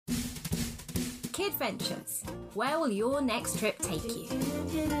Kid Ventures. Where will your next trip take you?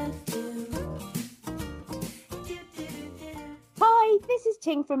 Hi, this is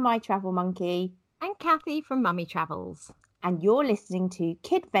Ting from My Travel Monkey. And Kathy from Mummy Travels. And you're listening to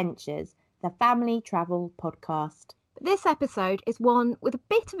Kid Ventures, the family travel podcast. This episode is one with a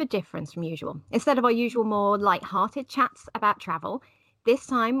bit of a difference from usual. Instead of our usual more light-hearted chats about travel, this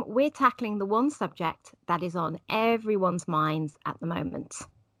time we're tackling the one subject that is on everyone's minds at the moment: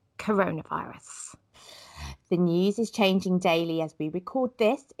 coronavirus. The news is changing daily as we record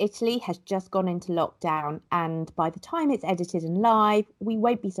this. Italy has just gone into lockdown, and by the time it's edited and live, we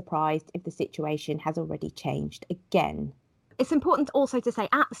won't be surprised if the situation has already changed again. It's important also to say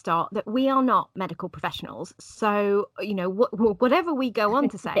at the start that we are not medical professionals. So, whatever we go on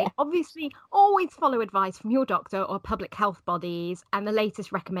to say, Yeah. Obviously always follow advice from your doctor or public health bodies and the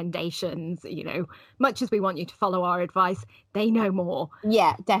latest recommendations. Much as we want you to follow our advice, they know more.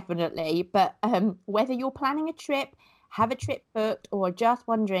 Yeah, definitely. But whether you're planning a trip, have a trip booked, or just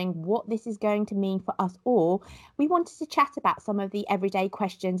wondering what this is going to mean for us all, we wanted to chat about some of the everyday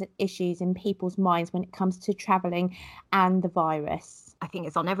questions and issues in people's minds when it comes to travelling and the virus. I think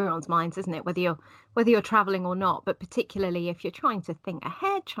it's on everyone's minds, isn't it? Whether you're travelling or not, but particularly if you're trying to think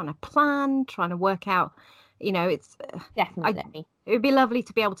ahead, trying to plan, trying to work out, it's Definitely. it would be lovely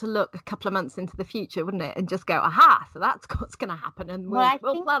to be able to look a couple of months into the future, wouldn't it? And just go, aha, so that's what's going to happen, and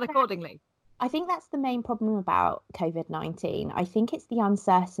we'll plan accordingly. I think that's the main problem about COVID-19. I think it's the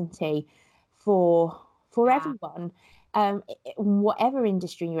uncertainty for everyone, whatever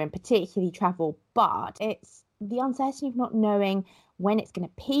industry you're in, particularly travel. But it's the uncertainty of not knowing when it's going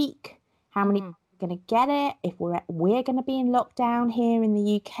to peak, how many people are going to get it, if we're going to be in lockdown here in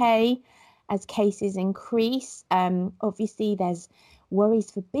the UK as cases increase. Obviously, there's worries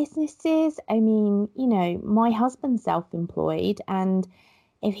for businesses. I mean, my husband's self-employed, and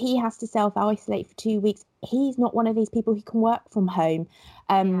if he has to self-isolate for 2 weeks, he's not one of these people who can work from home.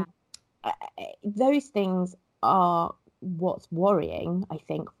 Those things are what's worrying, I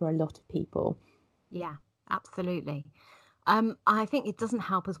think, for a lot of people. Yeah, absolutely. I think it doesn't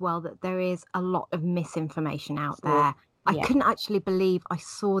help as well that there is a lot of misinformation out there. I couldn't actually believe I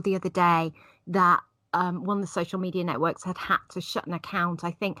saw the other day that one of the social media networks had to shut an account, I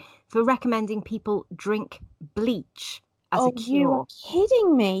think, for recommending people drink bleach as a cure. You are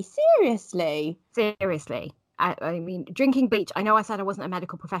kidding me? Seriously? Seriously. I mean, drinking bleach, I know I said I wasn't a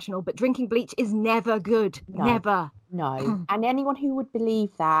medical professional, but drinking bleach is never good. No. Never. No. And anyone who would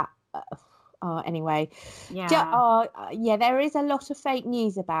believe that, anyway. Yeah. There is a lot of fake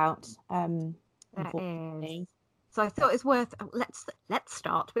news about, unfortunately. So I thought it's worth, let's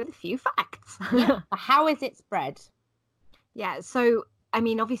start with a few facts. How is it spread? Yeah, so I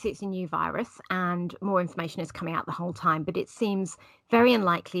mean, obviously it's a new virus and more information is coming out the whole time, but it seems very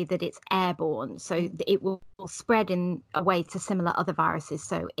unlikely that it's airborne. So it will spread in a way to similar other viruses.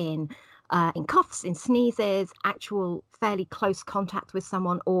 So in coughs, in sneezes, actual fairly close contact with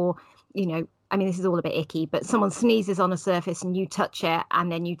someone, or, this is all a bit icky, but someone sneezes on a surface and you touch it and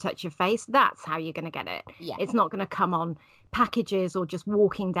then you touch your face. That's how you're going to get it. Yeah. It's not going to come on packages or just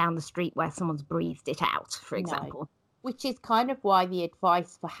walking down the street where someone's breathed it out, for example. Which is kind of why the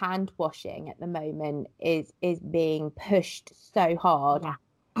advice for hand washing at the moment is being pushed so hard.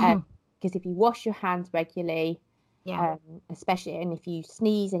 Yeah. Because if you wash your hands regularly, especially, and if you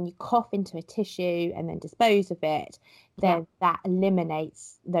sneeze and you cough into a tissue and then dispose of it, then that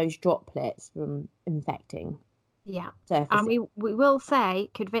eliminates those droplets from infecting. Yeah. surfaces. And we will say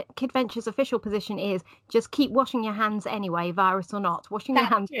Kid Venture's official position is just keep washing your hands anyway, virus or not. Washing your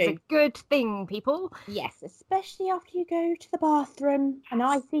hands is a good thing, people. Yes, especially after you go to the bathroom. And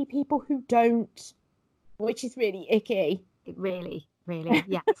I see people who don't, which is really icky. It really,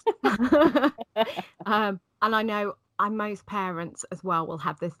 yes. And I know most parents as well will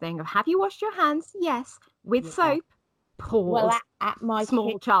have this thing of, have you washed your hands? Yes. With soap. Pause. Well, at my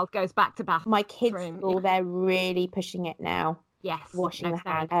small child goes back to bathroom. My kids' school, they're really pushing it now. Yes. Washing the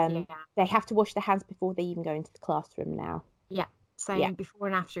hands. They have to wash their hands before they even go into the classroom now. Yeah. Same before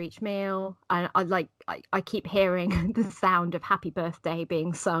and after each meal. And I keep hearing the sound of Happy Birthday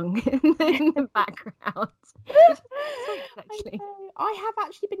being sung in the background. I have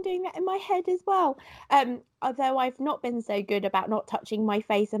actually been doing that in my head as well. Although I've not been so good about not touching my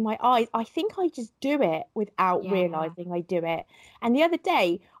face and my eyes, I think I just do it without realising I do it. And the other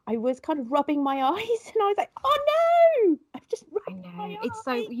day, I was kind of rubbing my eyes and I was like, oh no, I've just rubbed my eyes. It's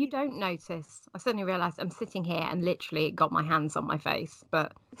so you don't notice. I suddenly realised I'm sitting here and literally got my hands on my face.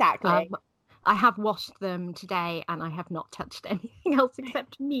 But exactly. I have washed them today and I have not touched anything else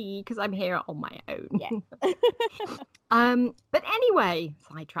except me because I'm here on my own. Yeah. But anyway,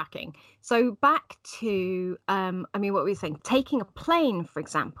 sidetracking. So back to, what were we saying? Taking a plane, for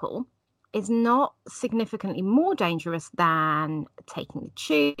example, is not significantly more dangerous than taking the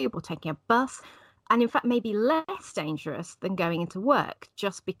tube or taking a bus. And in fact, maybe less dangerous than going into work,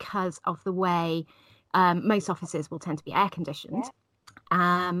 just because of the way most offices will tend to be air conditioned.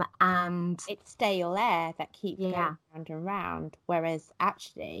 And it's stale air that keeps going round and round. Whereas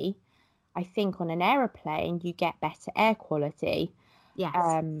actually, I think on an aeroplane, you get better air quality.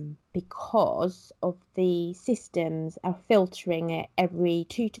 Yes. Because of the systems are filtering it every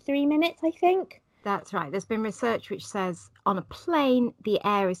 2 to 3 minutes, I think. That's right. There's been research which says on a plane, the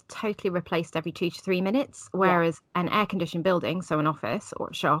air is totally replaced every 2 to 3 minutes, whereas an air-conditioned building, so an office or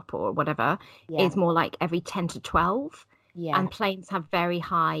a shop or whatever, is more like every 10 to 12. Yeah. And planes have very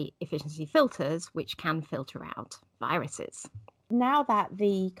high efficiency filters, which can filter out viruses. Now that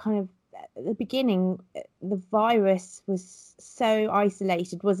the kind of at the beginning, the virus was so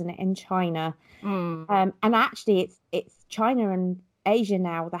isolated, wasn't it, in China? And actually, it's China and Asia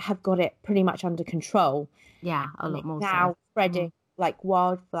now that have got it pretty much under control. Yeah, a lot more now spreading like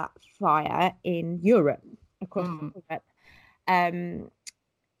wildfire in Europe, across Europe.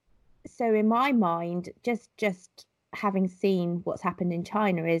 So in my mind, just having seen what's happened in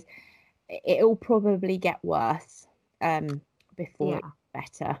China, is it'll probably get worse before it's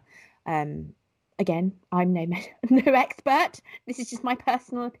better. Again, I'm no expert. This is just my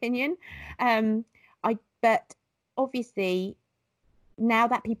personal opinion. But obviously, now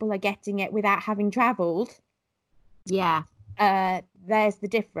that people are getting it without having travelled, there's the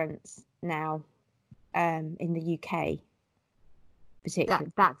difference now in the UK,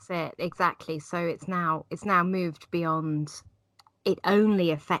 particularly. That's it, exactly. So it's now moved beyond it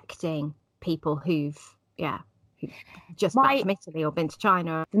only affecting people who've just back from Italy or been to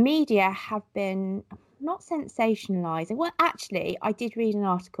China. The media have been not sensationalising. Well, actually, I did read an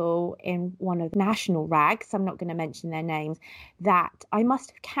article in one of the national rags, I'm not going to mention their names, that I must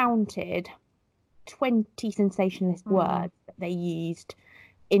have counted 20 sensationalist words that they used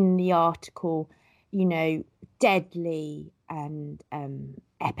in the article, deadly and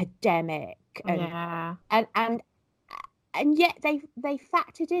epidemic. And yet they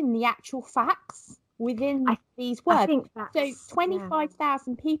factored in the actual facts within these words. So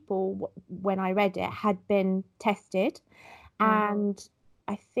 25,000 people, when I read it, had been tested, and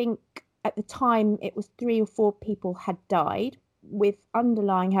I think at the time it was 3 or 4 people had died with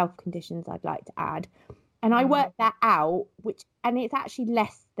underlying health conditions, I'd like to add, and I worked that out, and it's actually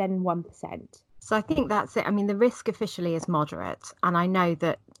less than 1%. So I think that's it. I mean, the risk officially is moderate, and I know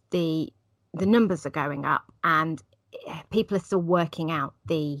that the numbers are going up, and people are still working out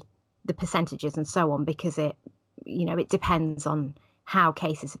the percentages and so on, because it depends on how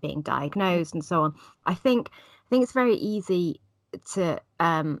cases are being diagnosed and so on. I think it's very easy to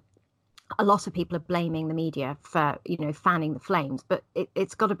a lot of people are blaming the media for fanning the flames, but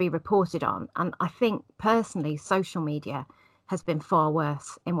it's got to be reported on. And I think personally, social media has been far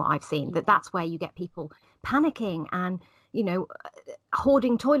worse in what I've seen. That's where you get people panicking and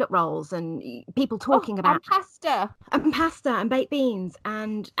hoarding toilet rolls, and people talking about pasta and baked beans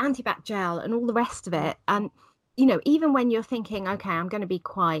and antibac gel and all the rest of it. And even when you're thinking, okay, I'm going to be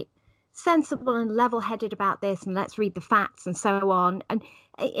quite sensible and level-headed about this, and let's read the facts and so on, and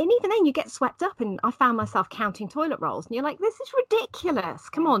even then you get swept up. And I found myself counting toilet rolls, and you're like, this is ridiculous,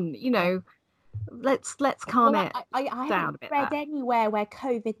 come on, let's calm it down a bit. I haven't read anywhere where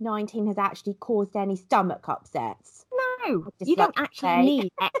COVID-19 has actually caused any stomach upsets. No, you don't actually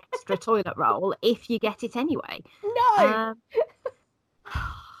need extra toilet roll if you get it anyway. No.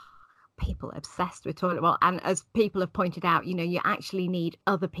 People are obsessed with toilet roll, and as people have pointed out, you actually need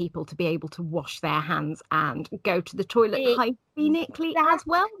other people to be able to wash their hands and go to the toilet hygienically as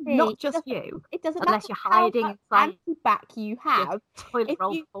well, not just you. It doesn't unless matter you're hiding inside antibac you have. Toilet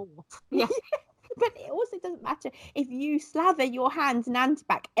roll fort. Yeah. But it also doesn't matter if you slather your hands in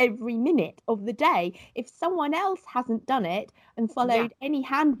antibac every minute of the day. If someone else hasn't done it and followed any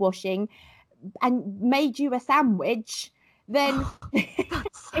hand washing and made you a sandwich, then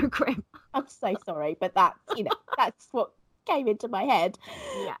that's so grim. I'm so sorry, but that's that's what came into my head.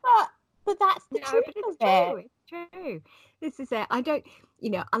 Yeah. But that's the truth of it. It's true. This is it. I don't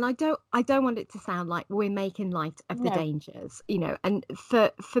want it to sound like we're making light of the dangers, and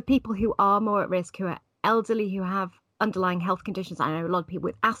for people who are more at risk, who are elderly, who have underlying health conditions. I know a lot of people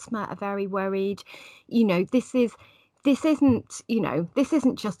with asthma are very worried. This isn't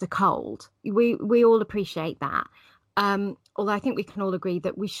just a cold. We all appreciate that. Although I think we can all agree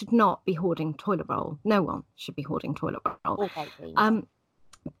that we should not be hoarding toilet roll. No one should be hoarding toilet roll. Okay,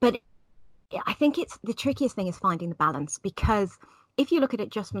 but I think it's the trickiest thing is finding the balance, because if you look at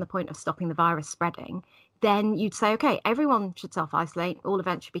it just from the point of stopping the virus spreading, then you'd say, okay, everyone should self-isolate, all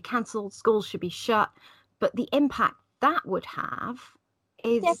events should be cancelled, schools should be shut. But the impact that would have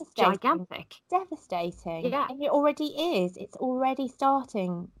is gigantic. Devastating. Yeah. And it already is. It's already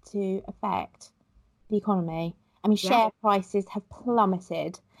starting to affect the economy. I mean, share prices have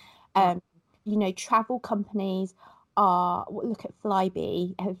plummeted. Travel companies look at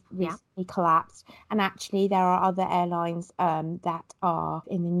Flybe, have recently collapsed, and actually there are other airlines that are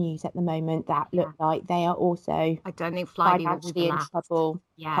in the news at the moment that look like they are also I don't think Flybe will be in trouble.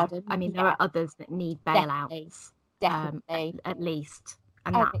 Yeah. Pardon? I mean, there are others that need bailouts. Definitely. At least.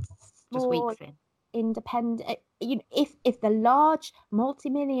 And that's just weeks in. Independent, if the large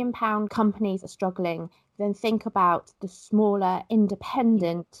multi-million pound companies are struggling, then think about the smaller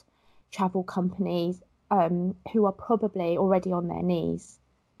independent travel companies who are probably already on their knees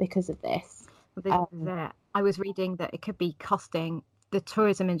because of this. I was reading that it could be costing the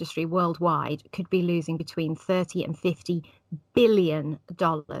tourism industry worldwide could be losing between 30 and 50 billion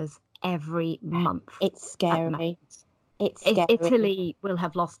dollars every month. It's scary. It's scary. Italy will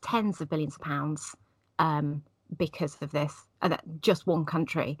have lost tens of billions of pounds because of this, just one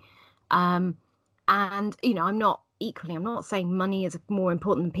country. And I'm not saying money is more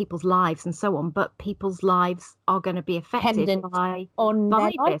important than people's lives and so on, but people's lives are going to be affected by their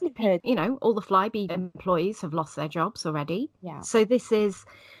livelihood. All the Flybe employees have lost their jobs already. Yeah. So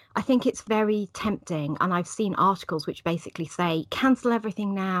I think it's very tempting, and I've seen articles which basically say cancel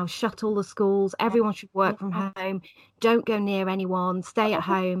everything now, shut all the schools, everyone should work from home, don't go near anyone, stay at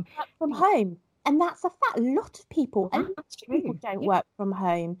home. Work from home, and that's a fact. A lot of people, people don't work from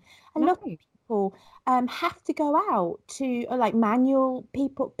home. A lot of people have to go out to like manual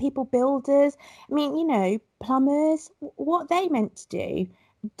people, builders. I mean, plumbers. What are they meant to do?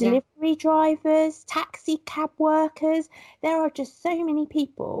 Delivery drivers, taxi cab workers. There are just so many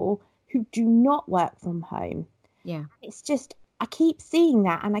people who do not work from home. Yeah. It's just, I keep seeing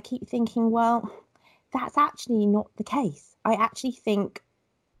that and I keep thinking, well, that's actually not the case. I actually think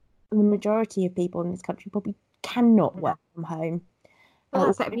the majority of people in this country probably cannot work from home. Well,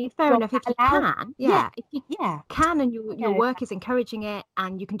 that's it. I mean, fair enough. If you can, if you can, and your work is encouraging it,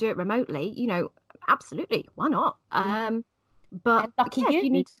 and you can do it remotely, absolutely, why not? But if you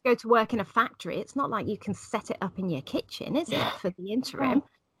need to go to work in a factory, it's not like you can set it up in your kitchen, is it, for the interim?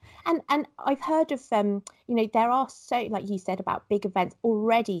 And I've heard of there are, so like you said about big events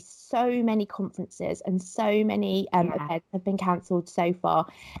already, so many conferences and so many events have been cancelled so far,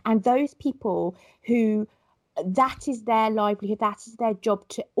 and those people who that is their livelihood, that is their job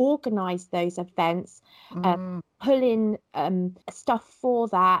to organise those events, pull in stuff for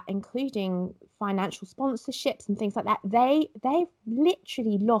that, including financial sponsorships and things like that. They've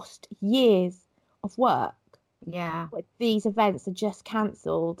literally lost years of work. Yeah, these events are just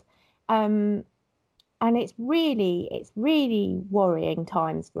cancelled, and it's really worrying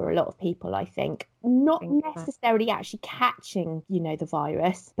times for a lot of people. I think not necessarily actually catching the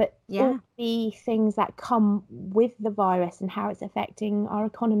virus, but all the things that come with the virus and how it's affecting our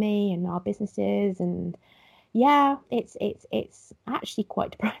economy and our businesses, and it's actually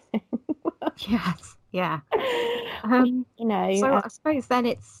quite depressing. Yes, yeah. So I suppose then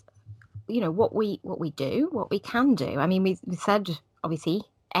it's what we do, what we can do. I mean, we said obviously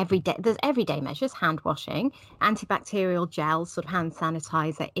there's everyday measures: hand washing, antibacterial gels, sort of hand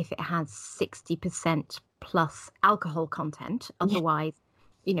sanitizer if it has 60% plus alcohol content. Otherwise,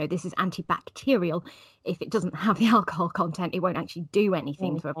 this is antibacterial. If it doesn't have the alcohol content, it won't actually do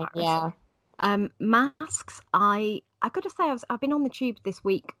anything to a virus. Yeah. Masks, I've got to say, I've been on the tube this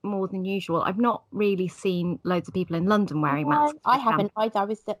week more than usual. I've not really seen loads of people in London wearing masks. I haven't either. I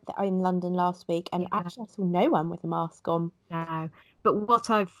was in London last week, and actually I saw no one with a mask on. No, but what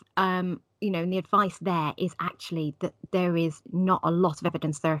I've, and the advice there is actually that there is not a lot of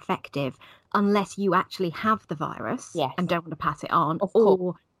evidence they're effective unless you actually have the virus and don't want to pass it on,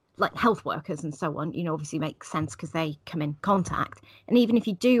 or like health workers and so on. Obviously makes sense because they come in contact. And even if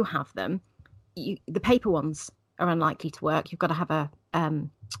you do have them, the paper ones are unlikely to work. You've got to have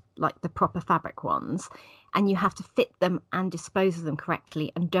like the proper fabric ones, and you have to fit them and dispose of them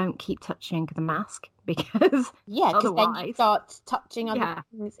correctly, and don't keep touching the mask because then you start touching other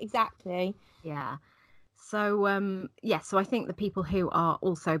things. Exactly. Yeah. So so I think the people who are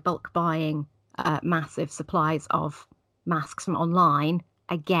also bulk buying massive supplies of masks from online,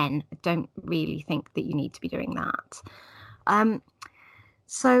 again, don't really think that you need to be doing that.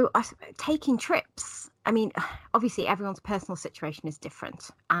 So taking trips, I mean, obviously everyone's personal situation is different.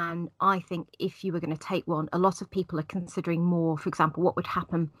 And I think if you were going to take one, a lot of people are considering more, for example, what would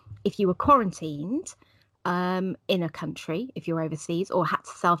happen if you were quarantined in a country, if you're overseas, or had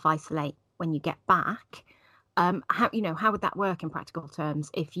to self-isolate when you get back, how would that work in practical terms?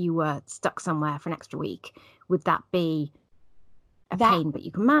 If you were stuck somewhere for an extra week, would that be a pain but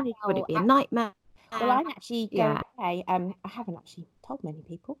you can manage? Would it be a nightmare? Well, I'm actually going away. I haven't actually told many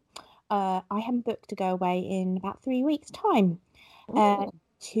people. I haven't booked to go away in about 3 weeks' time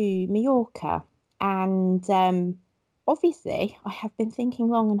to Mallorca. And obviously, I have been thinking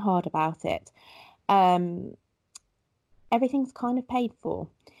long and hard about it. Everything's kind of paid for.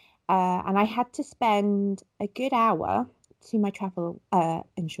 And I had to spend a good hour to my travel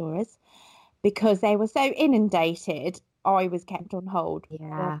insurers because they were so inundated. I was kept on hold for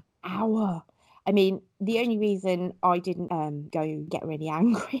an hour. I mean, the only reason I didn't go get really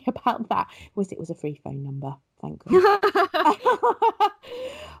angry about that was it was a free phone number. Thank God.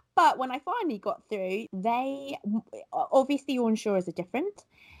 But when I finally got through, they obviously your insurers are different.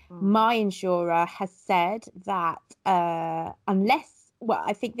 My insurer has said that unless, well,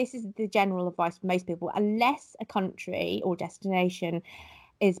 I think this is the general advice for most people, unless a country or destination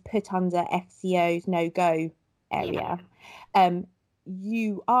is put under FCO's no-go area,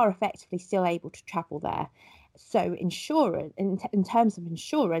 you are effectively still able to travel there. So insurance, in terms of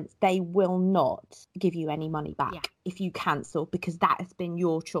insurance, they will not give you any money back if you cancel, because that has been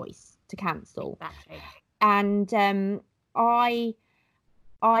your choice to cancel. Exactly. And I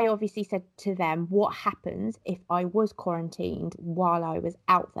obviously said to them, what happens if I was quarantined while I was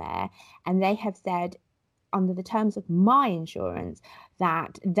out there? And they have said, under the terms of my insurance,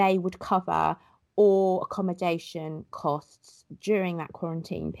 that they would cover all accommodation costs during that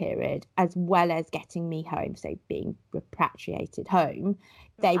quarantine period, as well as getting me home, so being repatriated home.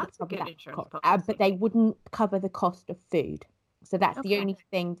 They would cover that cost, but they wouldn't cover the cost of food. So that's the only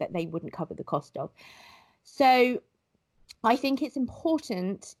thing that they wouldn't cover the cost of. So I think it's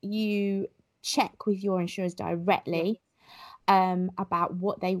important you check with your insurers directly about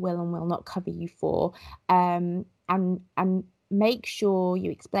what they will and will not cover you for, and make sure you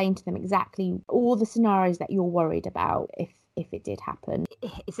explain to them exactly all the scenarios that you're worried about if it did happen.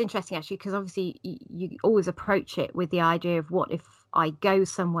 It's interesting, actually, because obviously you always approach it with the idea of what if I go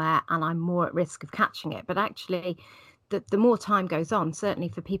somewhere and I'm more at risk of catching it. But actually, the more time goes on, certainly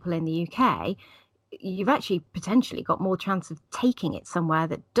for people in the UK, you've actually potentially got more chance of taking it somewhere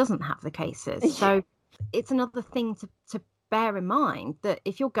that doesn't have the cases. So it's another thing to bear in mind, that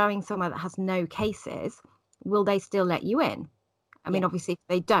if you're going somewhere that has no cases, will they still let you in? I mean, obviously, if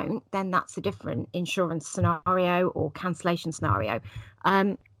they don't, then that's a different insurance scenario or cancellation scenario.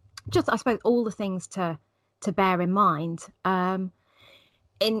 Just, I suppose, all the things to bear in mind.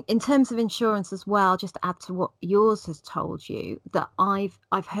 In terms of insurance as well, just to add to what yours has told you, that I've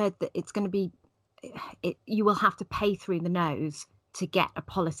heard that it's going to be, you will have to pay through the nose to get a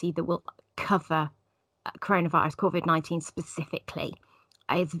policy that will cover coronavirus, COVID-19 specifically.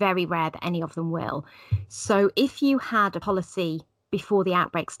 It's very rare that any of them will. So if you had a policy before the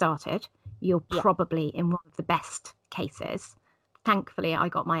outbreak started, you're probably in one of the best cases. Thankfully, I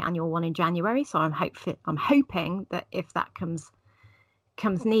got my annual one in January, so I'm hoping that if that comes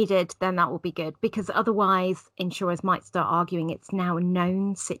needed, then that will be good, because otherwise insurers might start arguing it's now a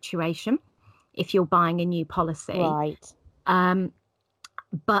known situation if you're buying a new policy. Right.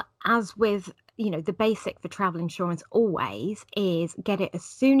 But as with, the basic for travel insurance always is get it as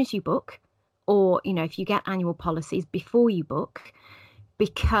soon as you book, or, if you get annual policies, before you book,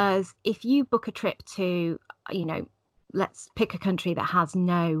 because if you book a trip to, let's pick a country that has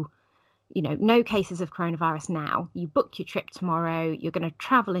no cases of coronavirus now, you book your trip tomorrow, you're going to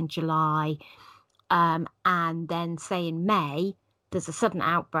travel in July, and then say in May, there's a sudden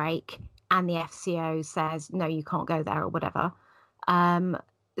outbreak and the FCO says, no, you can't go there or whatever, then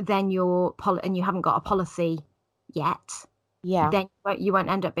and you haven't got a policy yet, then you won't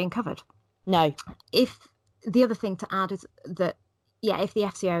end up being covered. No. If the other thing to add is that, if the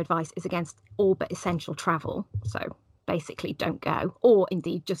FCO advice is against all but essential travel, so basically don't go, or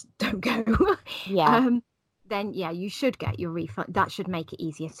indeed just don't go, then you should get your refund. That should make it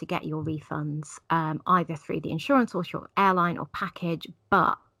easier to get your refunds, either through the insurance or your airline or package.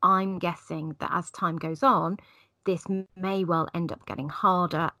 But I'm guessing that as time goes on, this may well end up getting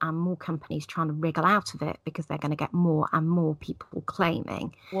harder and more companies trying to wriggle out of it, because they're going to get more and more people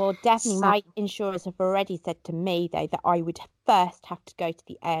claiming. Well, definitely, my insurers have already said to me, though, that I would first have to go to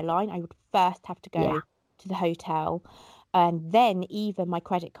the airline. I would first have to go to the hotel, and then even my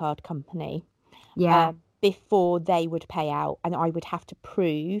credit card company, before they would pay out. And I would have to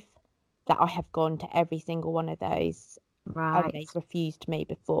prove that I have gone to every single one of those. Right. They've refused me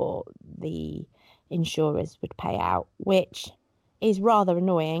before the insurers would pay out, which is rather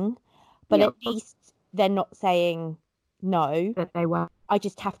annoying, but Yeah, at least they're not saying no. that they were. I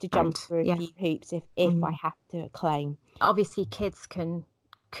just have to jump through a Yeah. few hoops if I have to claim. Obviously, kids could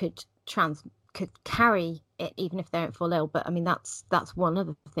carry it even if they don't fall ill, but I mean that's one of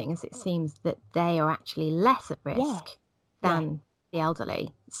the things. It seems that they are actually less at risk than the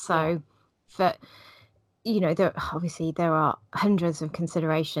elderly. So, for there are hundreds of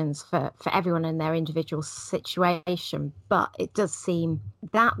considerations for everyone in their individual situation, but it does seem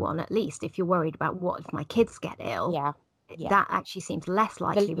that one, at least, if you're worried about what if my kids get ill, that actually seems less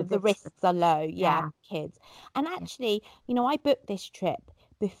likely. The risks are low, kids. And actually, I booked this trip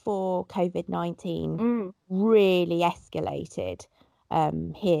before COVID-19 really escalated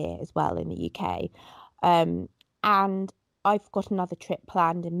here as well in the UK. And I've got another trip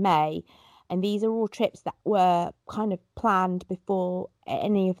planned in May. And these are all trips that were kind of planned before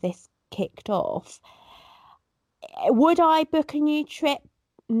any of this kicked off. Would I book a new trip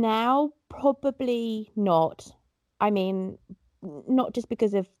now? Probably not. I mean, not just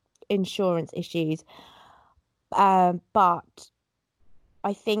because of insurance issues, but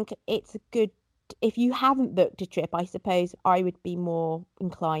I think it's a good, if you haven't booked a trip, I suppose I would be more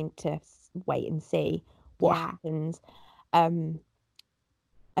inclined to wait and see what happens.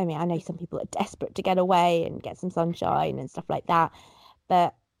 I mean, I know some people are desperate to get away and get some sunshine and stuff like that,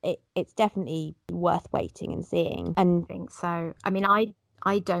 but it's definitely worth waiting and seeing. And I think so. I mean, I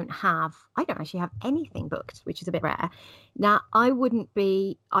don't actually have anything booked, which is a bit rare. Now, I've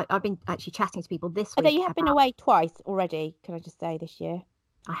been actually chatting to people this week. Although you have been away twice already, can I just say, this year?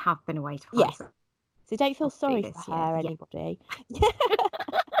 I have been away twice. Yes. So don't feel sorry for her, anybody.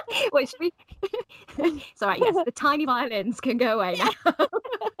 Which it's all right, yes, the tiny violins can go away now.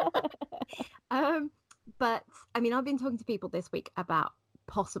 But I mean, I've been talking to people this week about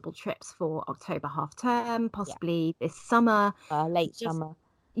possible trips for October half term, possibly this summer, late summer.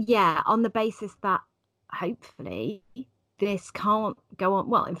 Yeah, on the basis that hopefully this can't go on.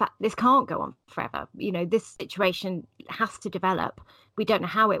 Well, in fact, this can't go on forever. This situation has to develop. We don't know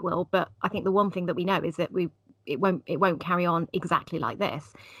how it will, but I think the one thing that we know is that it won't carry on exactly like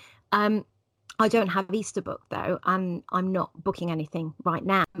this. I don't have Easter booked though, and I'm not booking anything right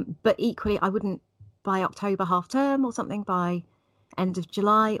now. But equally, I wouldn't by October half term or something, by end of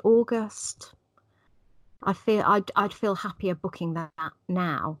July, August. I'd feel happier booking that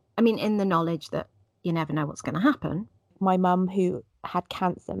now. I mean, in the knowledge that you never know what's going to happen. My mum, who had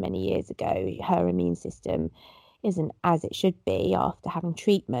cancer many years ago, her immune system isn't as it should be after having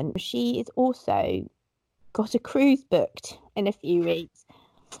treatment. She is also got a cruise booked in a few weeks.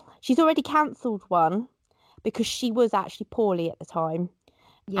 She's already cancelled one because she was actually poorly at the time.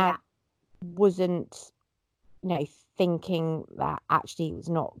 Yeah. Wasn't, thinking that actually it was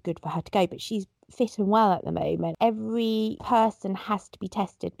not good for her to go, but she's fit and well at the moment. Every person has to be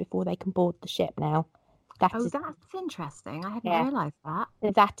tested before they can board the ship now. That's interesting. I hadn't realised that.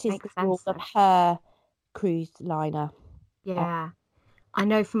 That is the rule of her cruise liner. Yeah. I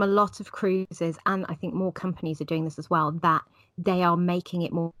know from a lot of cruises, and I think more companies are doing this as well, that they are making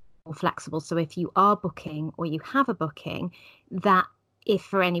it more flexible. So if you are booking or you have a booking, that if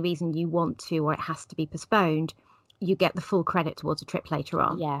for any reason you want to or it has to be postponed, you get the full credit towards a trip later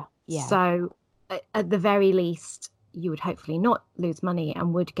on. Yeah. So at the very least, you would hopefully not lose money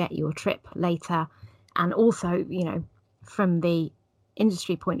and would get your trip later. And also, from the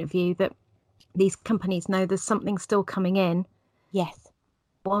industry point of view, that these companies know there's something still coming in. Yes.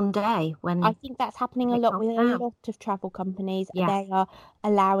 One day when I think that's happening a lot with a lot of travel companies. Yes. They are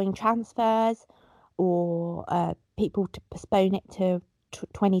allowing transfers or people to postpone it to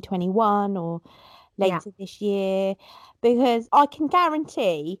 2021 or later this year, because I can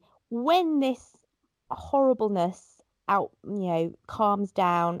guarantee when this horribleness calms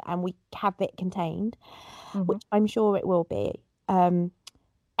down and we have it contained, which I'm sure it will be,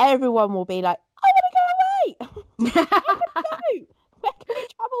 everyone will be like, I want to go away. Where can we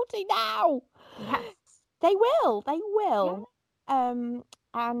travel to now? Yes. They will.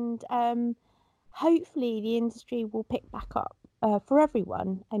 And hopefully the industry will pick back up for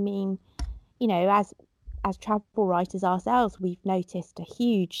everyone. I mean, as travel writers ourselves, we've noticed a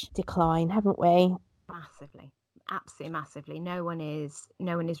huge decline, haven't we? Massively, absolutely massively. No one is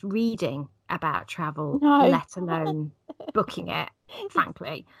reading about travel, no. let alone booking it,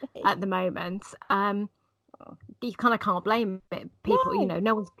 frankly, at the moment. You kind of can't blame it. People,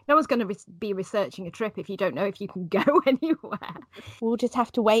 no one's going to be researching a trip if you don't know if you can go anywhere. We'll just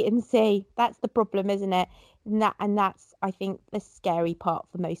have to wait and see. That's the problem, isn't it? And that's, I think, the scary part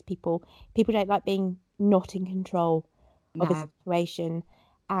for most people. People don't like being not in control of a situation,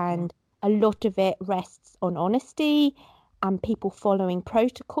 and a lot of it rests on honesty and people following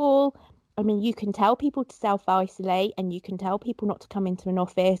protocol. I mean, you can tell people to self-isolate, and you can tell people not to come into an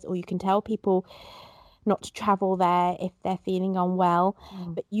office, or you can tell people not to travel there if they're feeling unwell,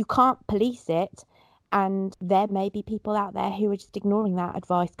 but you can't police it. And there may be people out there who are just ignoring that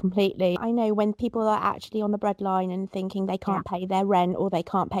advice completely. I know when people are actually on the breadline and thinking they can't pay their rent or they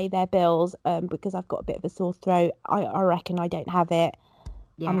can't pay their bills because I've got a bit of a sore throat, I reckon I don't have it.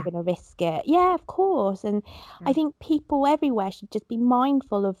 I'm going to risk it. Yeah, of course. And I think people everywhere should just be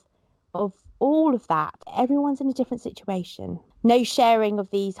mindful of all of that. Everyone's in a different situation. No sharing of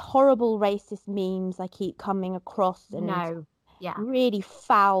these horrible racist memes I keep coming across, and really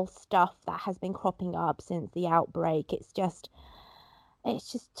foul stuff that has been cropping up since the outbreak. It's just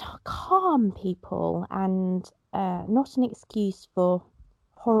calm, people, and not an excuse for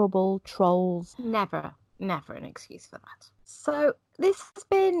horrible trolls. Never an excuse for that. So this has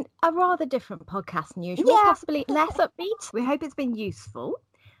been a rather different podcast than usual, possibly less upbeat. We hope it's been useful.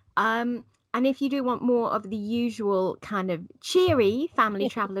 And if you do want more of the usual kind of cheery family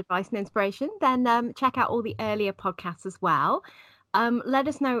travel advice and inspiration, then check out all the earlier podcasts as well. Let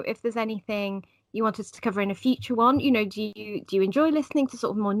us know if there's anything you want us to cover in a future one. Do you enjoy listening to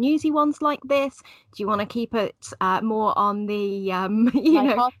sort of more newsy ones like this? Do you want to keep it more on the how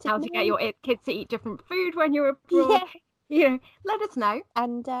to get your kids to eat different food when you're abroad? Let us know.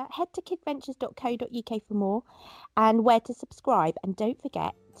 And head to kidventures.co.uk for more, and where to subscribe. And don't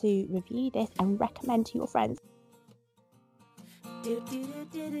forget to review this and recommend to your friends.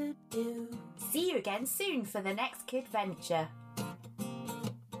 See you again soon for the next Kid Venture.